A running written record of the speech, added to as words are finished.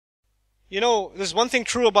You know, there's one thing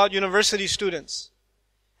true about university students,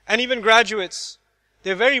 and even graduates.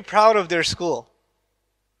 They're very proud of their school.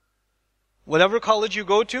 Whatever college you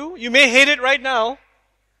go to, you may hate it right now,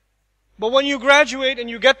 but when you graduate and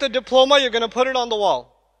you get the diploma, you're going to put it on the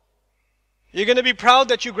wall. You're going to be proud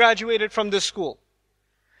that you graduated from this school.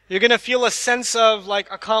 You're going to feel a sense of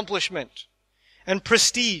accomplishment and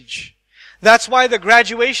prestige. That's why the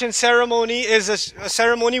graduation ceremony is a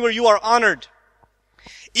ceremony where you are honored.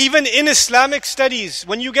 Even in Islamic studies,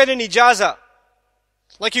 when you get an ijazah,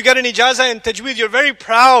 like you get an ijazah in tajweed, you're very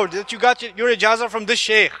proud that you got your ijazah from this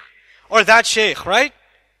sheikh or that sheikh, right?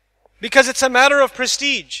 Because it's a matter of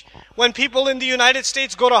prestige. When people in the United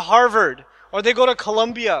States go to Harvard, or they go to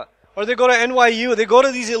Columbia, or they go to NYU, they go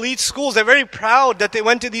to these elite schools, they're very proud that they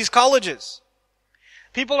went to these colleges.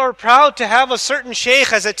 People are proud to have a certain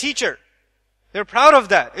sheikh as a teacher. They're proud of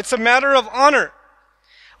that. It's a matter of honor.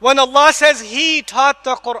 When Allah says He taught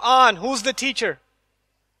the Quran, who's the teacher?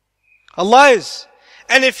 Allah is.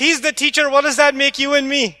 And if He's the teacher, what does that make you and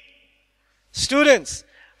me? Students,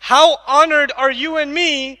 how honored are you and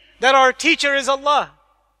me that our teacher is Allah?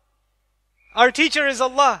 Our teacher is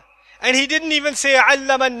Allah. And He didn't even say,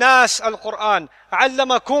 عَلَّمَ النَّاسِ الْقُرْآنِ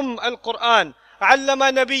عَلَّمَكُمْ الْقُرْآنِ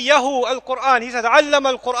عَلَّمَ نَبِيَّهُ الْقُرْآنِ He said,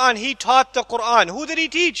 عَلَّمَ الْقُرْآنِ He taught the Quran. Who did He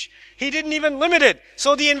teach? He didn't even limit it.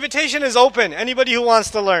 So the invitation is open. Anybody who wants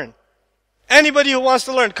to learn. Anybody who wants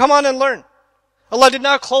to learn, come on and learn. Allah did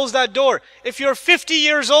not close that door. If you're 50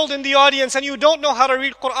 years old in the audience and you don't know how to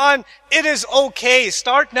read Quran, it is okay.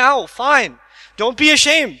 Start now. Fine. Don't be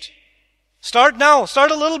ashamed. Start now. Start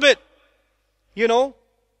a little bit. You know.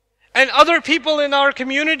 And other people in our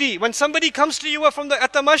community, when somebody comes to you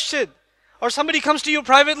at the masjid, or somebody comes to you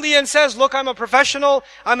privately and says, look, I'm a professional,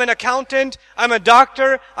 I'm an accountant, I'm a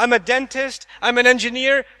doctor, I'm a dentist, I'm an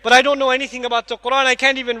engineer, but I don't know anything about the Quran, I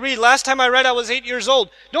can't even read. Last time I read, I was 8 years old.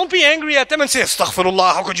 Don't be angry at them and say,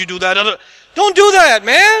 astaghfirullah, how could you do that? Don't do that,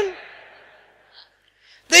 man.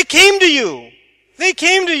 They came to you. They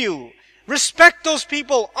came to you. Respect those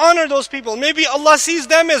people. Honor those people. Maybe Allah sees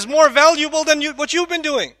them as more valuable than what you've been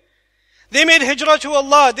doing. They made hijrah to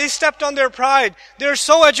Allah. They stepped on their pride. They're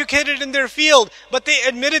so educated in their field, but they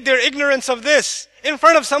admitted their ignorance of this in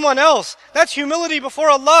front of someone else. That's humility before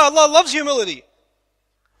Allah. Allah loves humility.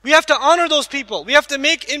 We have to honor those people. We have to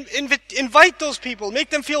invite those people,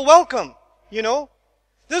 make them feel welcome. You know,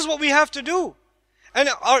 this is what we have to do. And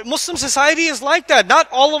our Muslim society is like that. Not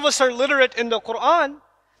all of us are literate in the Quran.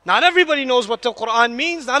 Not everybody knows what the Quran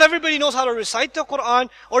means. Not everybody knows how to recite the Quran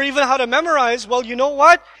or even how to memorize. Well, you know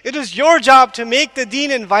what? It is your job to make the deen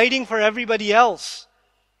inviting for everybody else.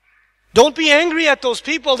 Don't be angry at those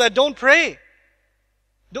people that don't pray.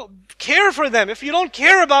 Don't care for them. If you don't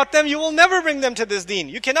care about them, you will never bring them to this deen.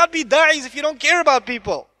 You cannot be da'is if you don't care about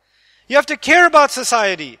people. You have to care about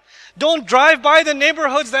society. Don't drive by the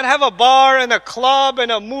neighborhoods that have a bar and a club and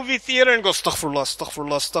a movie theater and go, astaghfirullah,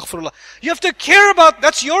 astaghfirullah, astaghfirullah. You have to care about,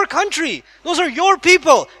 that's your country. Those are your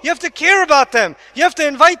people. You have to care about them. You have to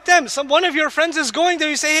invite them. One of your friends is going there.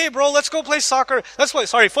 You say, hey bro, let's go play soccer.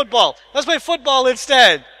 Football. Let's play football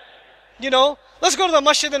instead. You know, let's go to the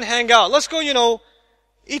masjid and hang out. Let's go,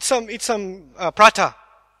 eat some prata.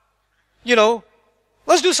 You know,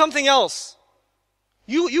 let's do something else.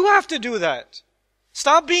 You have to do that.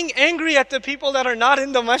 Stop being angry at the people that are not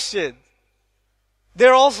in the masjid.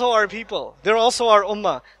 They're also our people. They're also our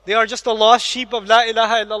ummah. They are just the lost sheep of La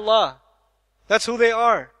ilaha illallah. That's who they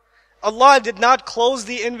are. Allah did not close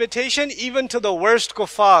the invitation even to the worst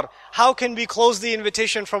kuffar. How can we close the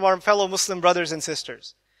invitation from our fellow Muslim brothers and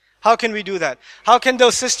sisters? How can we do that? How can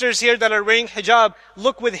those sisters here that are wearing hijab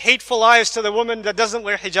look with hateful eyes to the woman that doesn't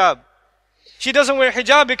wear hijab? She doesn't wear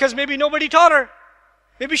hijab because maybe nobody taught her.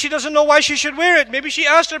 Maybe she doesn't know why she should wear it. Maybe she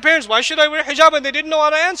asked her parents, why should I wear hijab? And they didn't know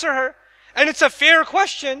how to answer her. And it's a fair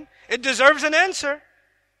question. It deserves an answer.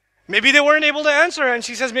 Maybe they weren't able to answer her. And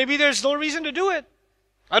she says, maybe there's no reason to do it.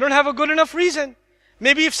 I don't have a good enough reason.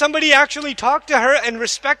 Maybe if somebody actually talked to her and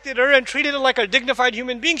respected her and treated her like a dignified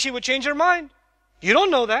human being, she would change her mind. You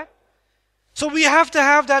don't know that. So we have to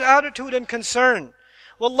have that attitude and concern.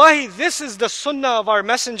 Wallahi, this is the sunnah of our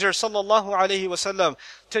Messenger sallallahu alaihi wasallam,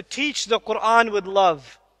 to teach the Quran with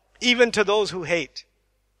love, even to those who hate.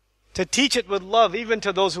 To teach it with love, even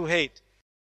to those who hate.